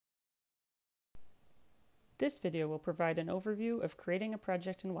This video will provide an overview of creating a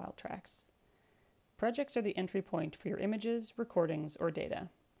project in WildTrax. Projects are the entry point for your images, recordings, or data.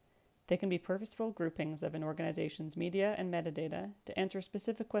 They can be purposeful groupings of an organization's media and metadata to answer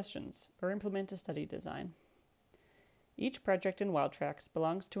specific questions or implement a study design. Each project in WildTrax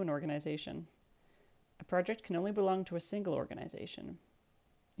belongs to an organization. A project can only belong to a single organization.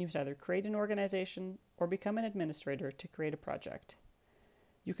 You must either create an organization or become an administrator to create a project.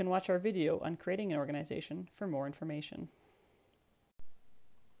 You can watch our video on creating an organization for more information.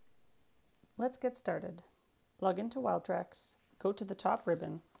 Let's get started. Log into WildTrax, go to the top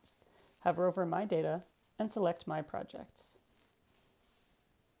ribbon, hover over My Data, and select My Projects.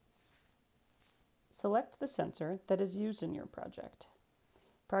 Select the sensor that is used in your project.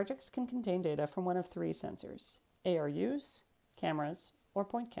 Projects can contain data from one of three sensors: ARUs, cameras, or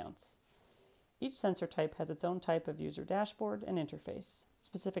point counts. Each sensor type has its own type of user dashboard and interface,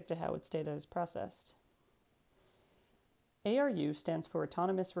 specific to how its data is processed. ARU stands for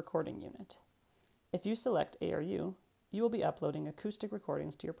Autonomous Recording Unit. If you select ARU, you will be uploading acoustic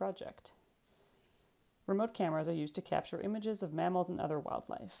recordings to your project. Remote cameras are used to capture images of mammals and other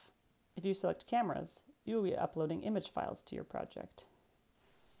wildlife. If you select cameras, you will be uploading image files to your project.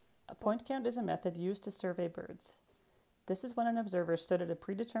 A point count is a method used to survey birds. This is when an observer stood at a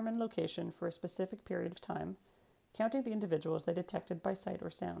predetermined location for a specific period of time, counting the individuals they detected by sight or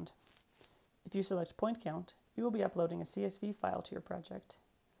sound. If you select point count, you will be uploading a CSV file to your project.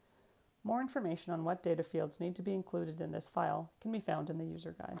 More information on what data fields need to be included in this file can be found in the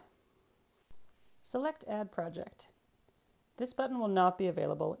user guide. Select Add Project. This button will not be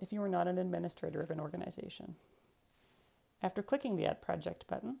available if you are not an administrator of an organization. After clicking the Add Project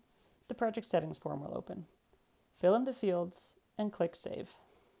button, the project settings form will open. Fill in the fields and click Save.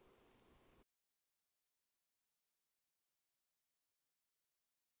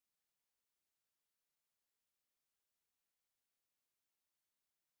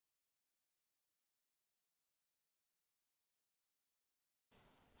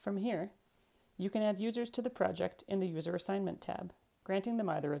 From here, you can add users to the project in the User Assignment tab, granting them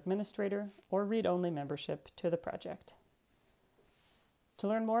either administrator or read-only membership to the project. To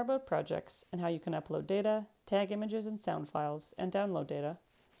learn more about projects and how you can upload data, tag images and sound files, and download data,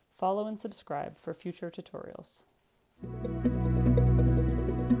 follow and subscribe for future tutorials.